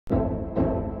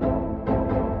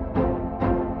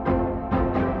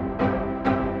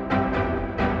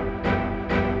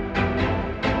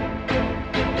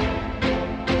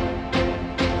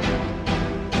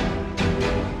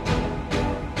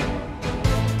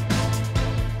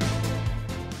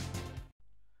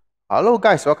Hello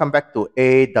guys, welcome back to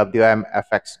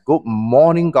AWMFX. Good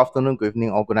morning, good afternoon, good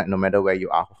evening, or good night, no matter where you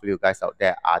are. Hopefully you guys out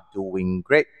there are doing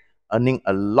great, earning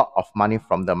a lot of money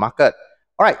from the market.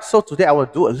 All right, so today I will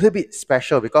do a little bit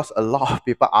special because a lot of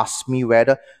people ask me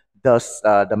whether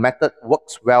the method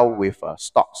works well with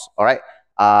stocks. All right.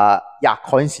 Yeah,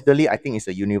 coincidentally, I think it's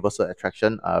a universal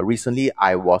attraction. Recently,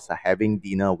 I was having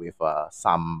dinner with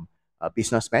some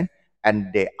businessmen,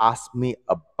 and they asked me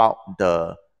about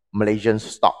the Malaysian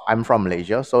stock. I'm from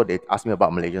Malaysia, so they asked me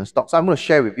about Malaysian stock. So I'm going to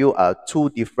share with you two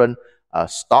different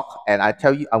stock, and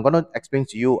I'm going to explain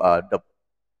to you the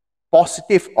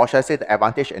positive, or should I say the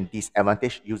advantage and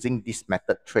disadvantage using this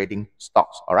method trading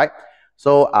stocks. All right.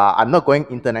 So I'm not going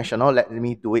international. Let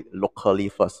me do it locally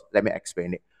first. Let me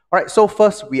explain it. All right. So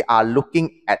first we are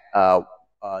looking at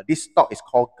this stock is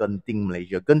called Genting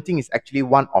Malaysia. Genting is actually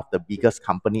one of the biggest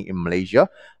company in Malaysia,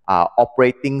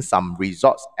 operating some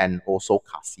resorts and also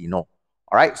casino.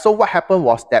 All right. So what happened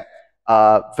was that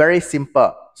very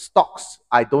simple stocks.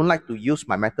 I don't like to use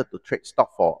my method to trade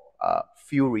stock for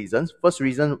few reasons. First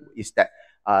reason is that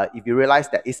if you realize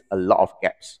there is a lot of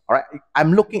gaps. All right.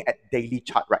 I'm looking at daily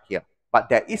chart right here, but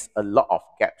there is a lot of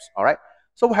gaps. All right.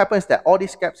 So what happens is that all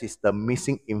these gaps is the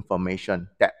missing information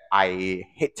that I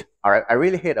hate. All right. I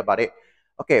really hate about it.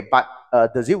 Okay, but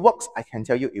does it work? I can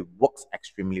tell you it works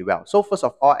extremely well. So first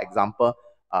of all, example,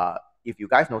 if you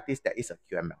guys notice, there is a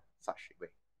QML such way.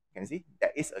 You can see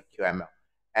there is a QML,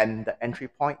 and the entry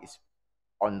point is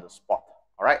on the spot.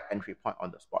 All right, entry point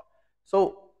on the spot.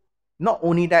 So not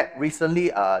only that,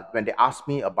 recently, when they asked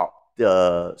me about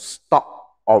the stock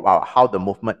or about how the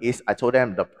movement is, I told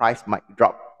them the price might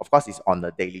drop. Of course, it's on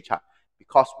the daily chart.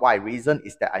 Because why? Reason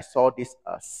is that I saw this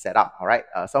setup. All right,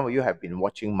 some of you have been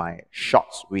watching my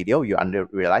shorts video. You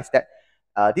realize that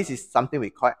this is something we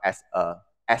call as a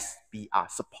SBR,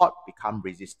 support become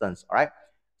resistance. All right,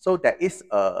 so there is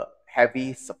a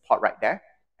heavy support right there,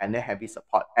 and then heavy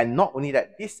support. And not only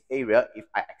that, this area, if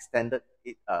I extended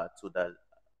it to the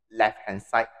left hand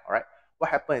side, all right, what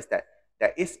happened is that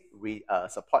there is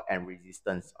support and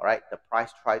resistance. All right, the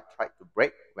price tried to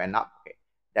break, went up, okay,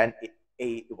 then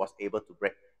it was able to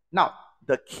break. Now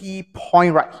the key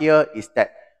point right here is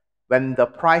that when the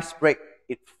price break,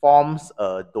 it forms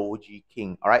a doji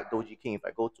king. All right, doji king. If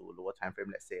I go to a lower time frame,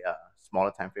 let's say a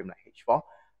smaller time frame like H4,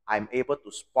 I'm able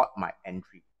to spot my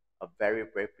entry, a very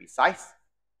precise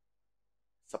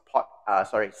support.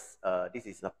 This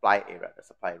is supply area, the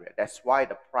supply area. That's why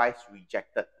the price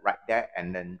rejected right there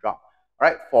and then dropped. All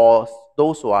right, for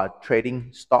those who are trading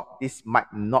stock, this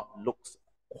might not look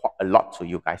quite a lot to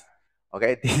you guys.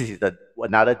 Okay, this is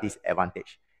another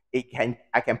disadvantage.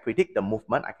 I can predict the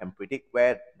movement. I can predict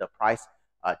where the price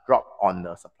drop on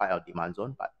the supply or demand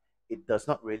zone, but it does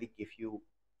not really give you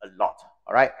a lot.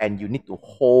 All right, and you need to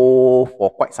hold for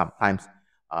quite some times.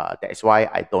 That's why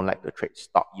I don't like to trade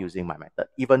stock using my method,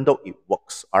 even though it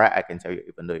works. All right, I can tell you,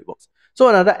 even though it works. So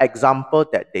another example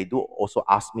that they do also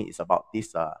ask me is about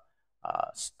this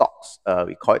stocks.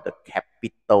 We call it the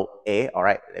capital A. All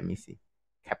right, let me see.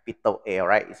 Capital A. All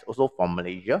right, it's also from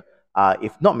Malaysia.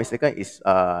 If not mistaken, is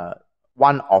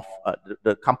one of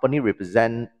the company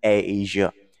represent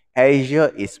AirAsia.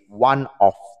 AirAsia is one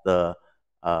of the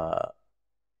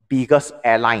biggest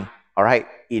airline. All right,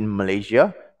 in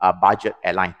Malaysia. Budget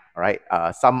airline. All right,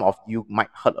 some of you might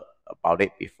heard about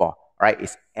it before. All right,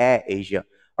 it's AirAsia.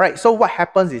 All right, so what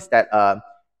happens is that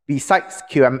besides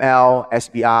QML,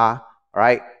 SBR, all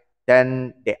right,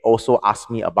 then they also ask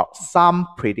me about some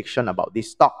prediction about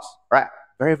these stocks. Right,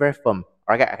 very firm.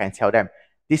 All right, I can tell them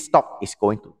this stock is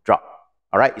going to drop.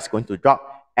 All right, it's going to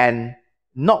drop, and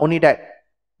not only that,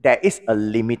 there is a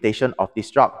limitation of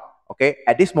this drop. Okay,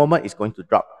 at this moment, it's going to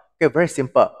drop. Okay, very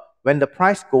simple. When the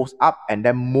price goes up and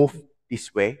then move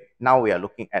this way, now we are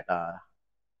looking at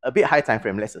a bit high time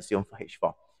frame. Let's assume for H4.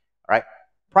 All right,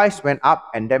 price went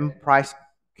up and then price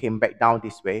came back down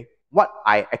this way. What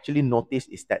I actually noticed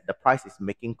is that the price is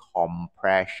making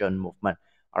compression movement.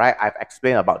 All right, I've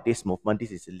explained about this movement.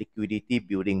 This is a liquidity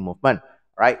building movement.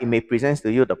 All right, it may present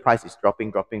to you the price is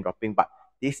dropping, but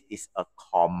this is a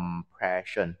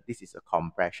compression. This is a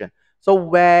compression. So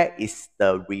where is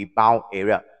the rebound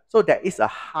area? So there is a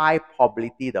high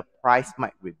probability the price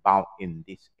might rebound in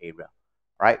this area,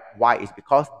 right? Why? It's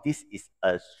because this is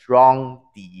a strong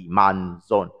demand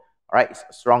zone, all right? It's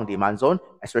a strong demand zone,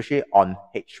 especially on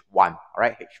H1, all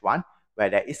right? H1, where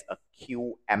there is a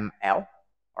QML, all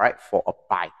right, for a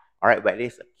buy, all right, where there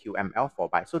is a QML for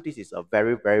buy. So this is a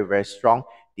very strong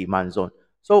demand zone.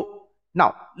 So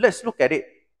now let's look at it.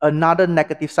 Another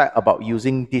negative side about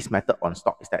using this method on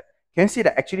stock is that can you see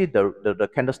that actually the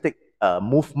candlestick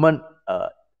movement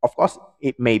of course,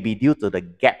 it may be due to the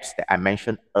gaps that I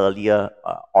mentioned earlier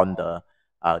on the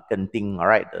Genting, all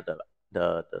right,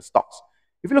 the stocks.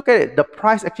 If you look at it, the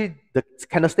price actually, the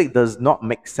candlestick does not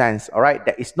make sense, all right?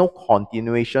 There is no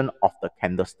continuation of the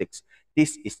candlesticks.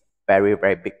 This is very,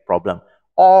 very big problem.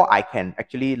 All I can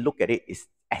actually look at it is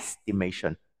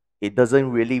estimation. It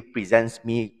doesn't really present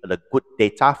me the good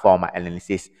data for my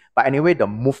analysis. But anyway, the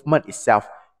movement itself,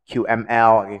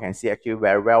 QML, you can see actually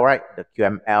very well, right? The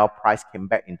QML price came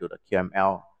back into the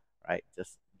QML, right?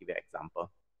 Just give you an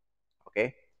example.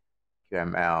 Okay.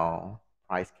 QML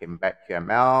price came back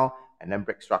QML and then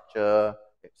break structure.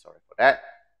 Okay, sorry for that.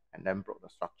 And then broke the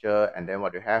structure. And then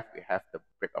what do you have? We have the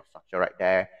break of structure right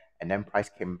there. And then price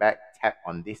came back, tap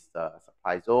on this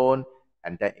supply zone,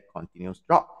 and then it continues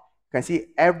drop. You can see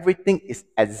everything is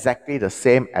exactly the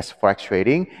same as forex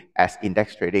trading, as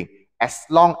index trading. As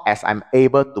long as I'm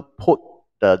able to put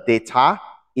the data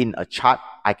in a chart,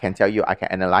 I can tell you I can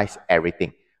analyze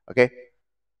everything. Okay.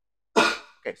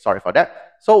 Okay, sorry for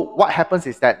that. So what happens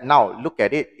is that now look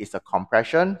at it, it's a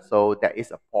compression. So there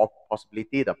is a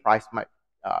possibility the price might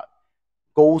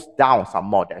goes down some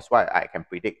more. That's why I can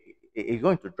predict it's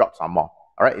going to drop some more.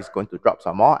 All right, it's going to drop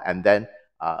some more, and then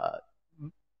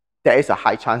there is a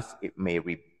high chance it may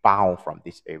rebound from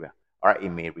this area. All right, it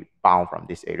may rebound from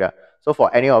this area. So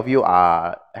for any of you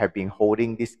have been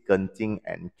holding this Genting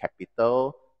and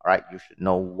Capital, all right, you should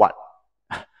know what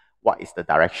is the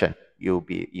direction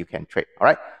you can trade. All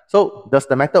right. So does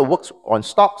the method works on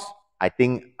stocks? I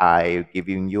think I'm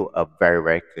giving you a very,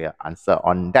 very clear answer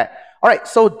on that. All right.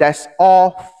 So that's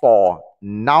all for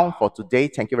now for today.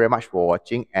 Thank you very much for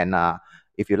watching. And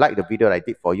if you like the video that I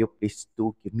did for you, please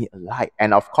do give me a like.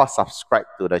 And of course, subscribe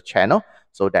to the channel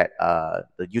so that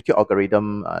the YouTube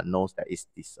algorithm knows that it's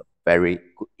this very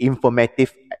good,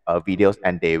 informative videos,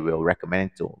 and they will recommend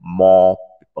it to more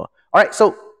people. All right.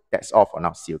 So that's all for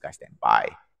now. See you guys then. Bye.